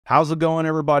How's it going,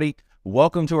 everybody?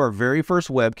 Welcome to our very first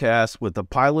webcast with the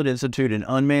Pilot Institute and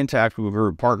Unmanned Tactical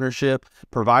Group partnership,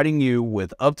 providing you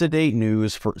with up-to-date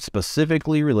news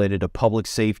specifically related to public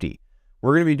safety.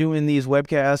 We're going to be doing these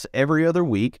webcasts every other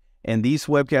week, and these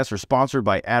webcasts are sponsored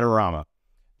by Adorama.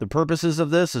 The purposes of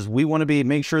this is we want to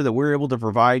make sure that we're able to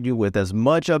provide you with as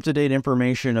much up-to-date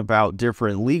information about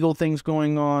different legal things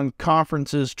going on,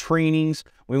 conferences, trainings.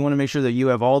 We want to make sure that you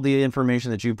have all the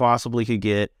information that you possibly could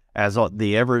get as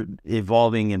the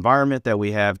ever-evolving environment that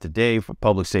we have today for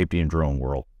public safety and drone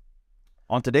world.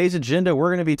 On today's agenda, we're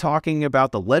going to be talking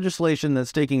about the legislation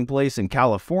that's taking place in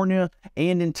California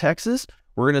and in Texas.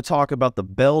 We're going to talk about the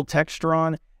Bell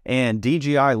Textron and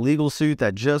DJI legal suit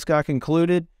that just got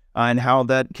concluded and how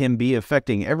that can be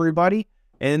affecting everybody.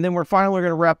 And then we're finally going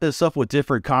to wrap this up with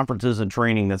different conferences and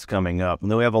training that's coming up.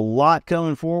 And we have a lot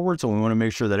coming forward, so we want to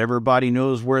make sure that everybody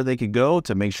knows where they could go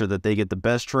to make sure that they get the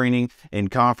best training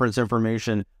and conference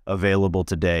information available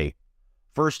today.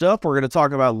 First up, we're going to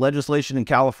talk about legislation in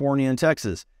California and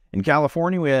Texas. In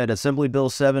California, we had Assembly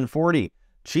Bill 740.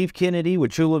 Chief Kennedy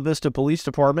with Chula Vista Police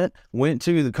Department went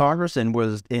to the Congress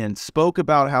and spoke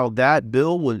about how that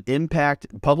bill would impact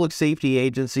public safety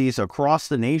agencies across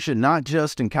the nation, not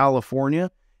just in California,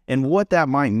 and what that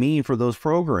might mean for those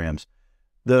programs.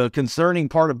 The concerning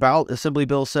part about Assembly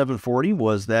Bill 740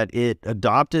 was that it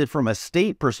adopted from a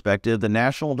state perspective the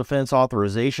National Defense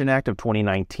Authorization Act of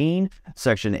 2019,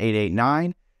 Section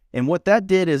 889, and what that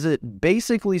did is it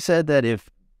basically said that if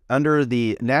under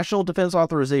the National Defense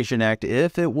Authorization Act,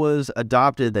 if it was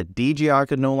adopted that DJI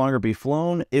could no longer be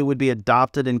flown, it would be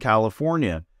adopted in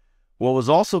California. What was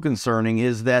also concerning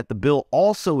is that the bill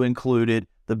also included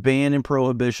the ban and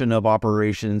prohibition of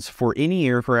operations for any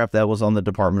aircraft that was on the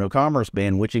Department of Commerce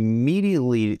ban, which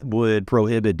immediately would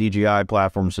prohibit DJI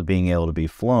platforms from being able to be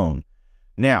flown.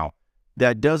 Now,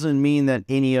 that doesn't mean that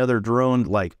any other drone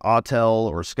like Autel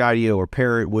or Skydio or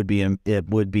Parrot would be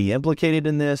implicated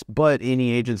in this, but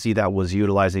any agency that was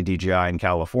utilizing DJI in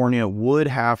California would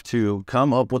have to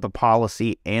come up with a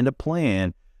policy and a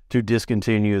plan to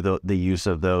discontinue the use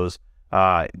of those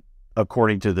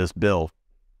according to this bill.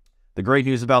 The great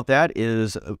news about that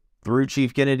is through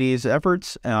Chief Kennedy's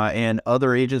efforts and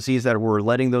other agencies that were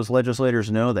letting those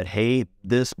legislators know that, hey,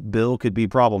 this bill could be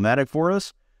problematic for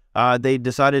us, they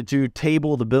decided to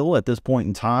table the bill at this point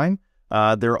in time.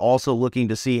 They're also looking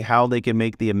to see how they can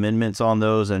make the amendments on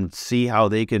those and see how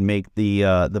they can make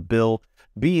the bill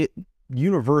be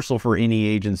universal for any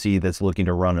agency that's looking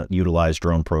to utilize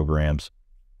drone programs.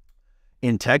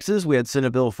 In Texas, we had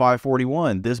Senate Bill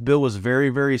 541. This bill was very,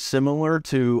 very similar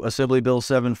to Assembly Bill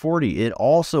 740. It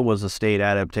also was a state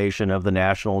adaptation of the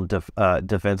National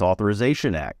Defense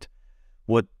Authorization Act.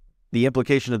 What the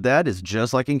implication of that is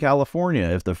just like in California,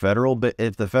 if the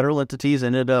federal entities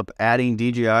ended up adding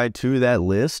DJI to that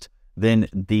list, then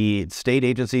the state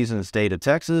agencies in the state of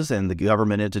Texas and the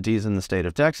government entities in the state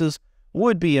of Texas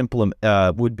would be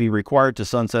required to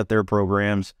sunset their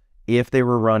programs if they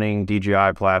were running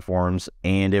DJI platforms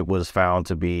and it was found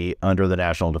to be under the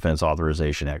National Defense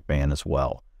Authorization Act ban as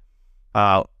well.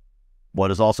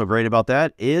 What is also great about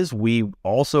that is we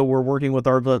also were working with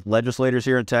our legislators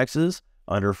here in Texas.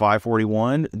 Under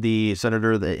 541, the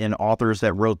senator and authors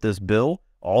that wrote this bill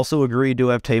also agreed to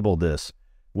have tabled this.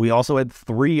 We also had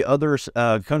 3 other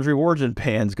country of origin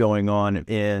bans going on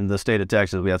in the state of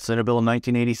Texas. We had Senate Bill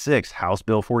 1986, House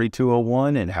Bill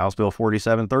 4201, and House Bill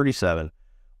 4737.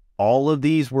 All of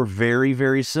these were very,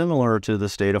 very similar to the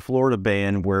state of Florida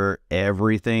ban, where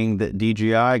everything that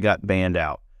DJI got banned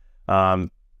out. And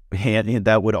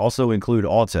that would also include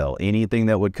Autel, anything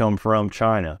that would come from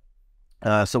China.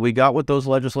 So we got with those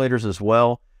legislators as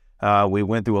well. We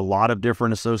went through a lot of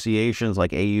different associations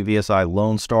like AUVSI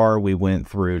Lone Star. We went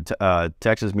through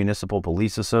Texas Municipal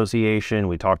Police Association.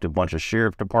 We talked to a bunch of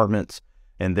sheriff departments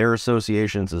and their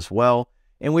associations as well.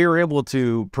 And we were able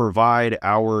to provide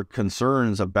our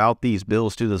concerns about these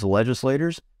bills to those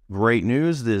legislators. Great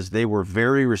news is they were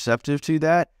very receptive to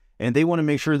that. And they want to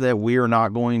make sure that we are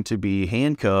not going to be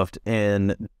handcuffed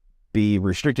and be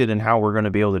restricted in how we're going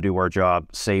to be able to do our job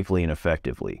safely and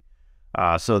effectively.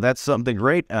 So that's something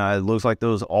great. It looks like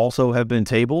those also have been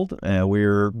tabled.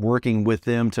 We're working with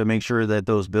them to make sure that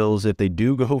those bills, if they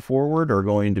do go forward, are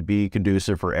going to be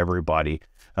conducive for everybody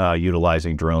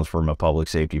utilizing drones from a public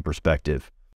safety perspective.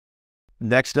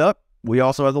 Next up, we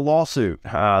also have the lawsuit.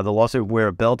 The lawsuit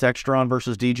where Bell Textron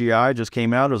versus DJI just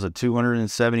came out. It was a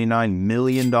 $279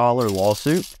 million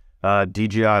lawsuit.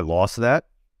 DJI lost that.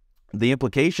 The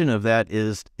implication of that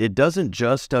is it doesn't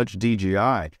just touch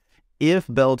DJI. If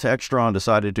Bell Textron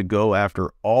decided to go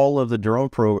after all of the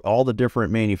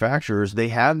different manufacturers, they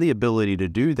have the ability to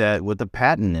do that with the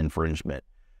patent infringement.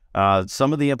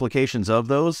 Some of the implications of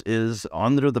those is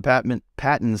under the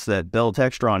patents that Bell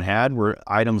Textron had were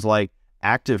items like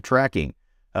active tracking.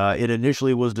 It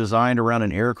initially was designed around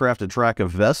an aircraft to track a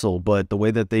vessel, but the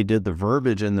way that they did the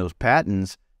verbiage in those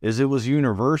patents is it was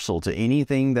universal to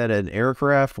anything that an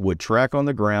aircraft would track on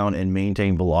the ground and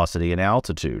maintain velocity and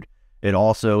altitude. It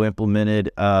also implemented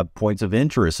points of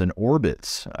interest and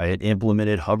orbits. It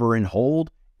implemented hover and hold,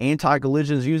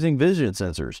 anti-collisions using vision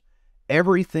sensors.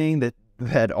 Everything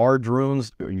that our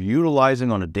drones are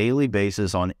utilizing on a daily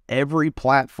basis on every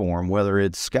platform, whether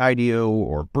it's Skydio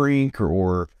or Brink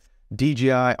or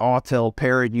DJI, Autel,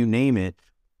 Parrot, you name it,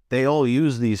 they all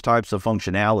use these types of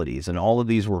functionalities, and all of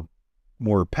these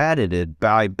were patented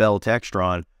by Bell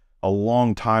Textron a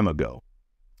long time ago.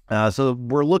 So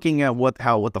we're looking at what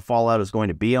the fallout is going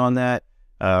to be on that.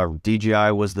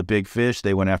 DJI was the big fish;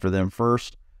 they went after them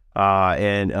first,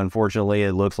 and unfortunately,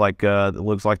 it looks like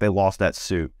they lost that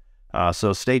suit.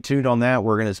 So stay tuned on that.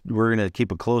 We're gonna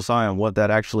keep a close eye on what that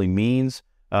actually means.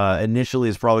 Initially,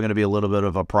 it's probably going to be a little bit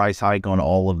of a price hike on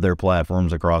all of their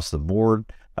platforms across the board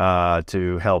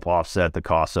to help offset the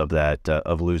cost of that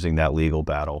of losing that legal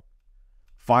battle.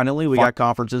 Finally, we got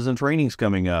conferences and trainings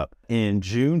coming up. In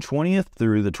June 20th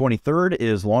through the 23rd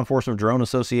is Law Enforcement Drone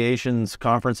Association's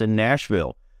conference in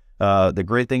Nashville. The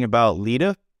great thing about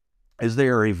LEDA is they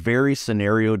are a very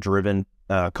scenario-driven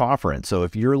conference. So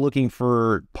if you're looking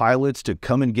for pilots to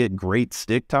come and get great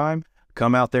stick time,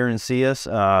 come out there and see us.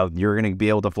 You're going to be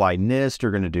able to fly NIST.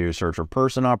 You're going to do search for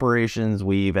person operations.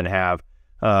 We even have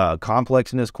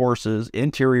complex NIST courses,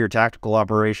 interior tactical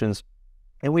operations,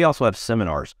 and we also have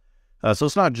seminars. So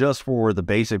it's not just for the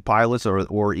basic pilots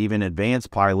or even advanced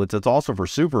pilots. It's also for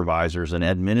supervisors and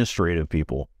administrative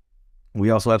people. We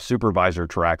also have supervisor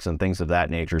tracks and things of that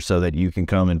nature so that you can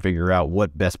come and figure out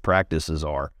what best practices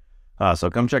are. So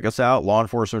come check us out, Law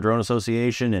Enforcement Drone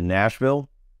Association in Nashville,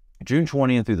 June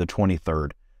 20th through the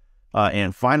 23rd.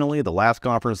 And finally, the last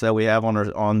conference that we have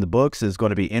on the books is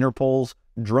going to be Interpol's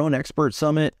Drone Expert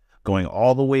Summit, going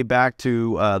all the way back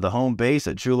to the home base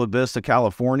at Chula Vista,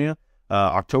 California,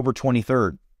 October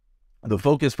 23rd. The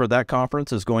focus for that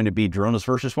conference is going to be drone as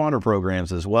first responder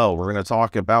programs as well. We're going to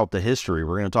talk about the history.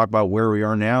 We're going to talk about where we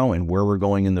are now and where we're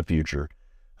going in the future.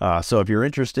 So if you're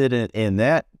interested in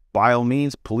that, by all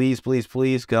means, please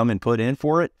come and put in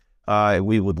for it.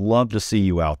 We would love to see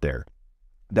you out there.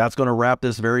 That's going to wrap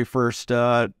this very first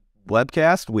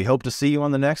webcast. We hope to see you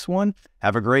on the next one.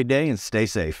 Have a great day and stay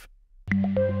safe.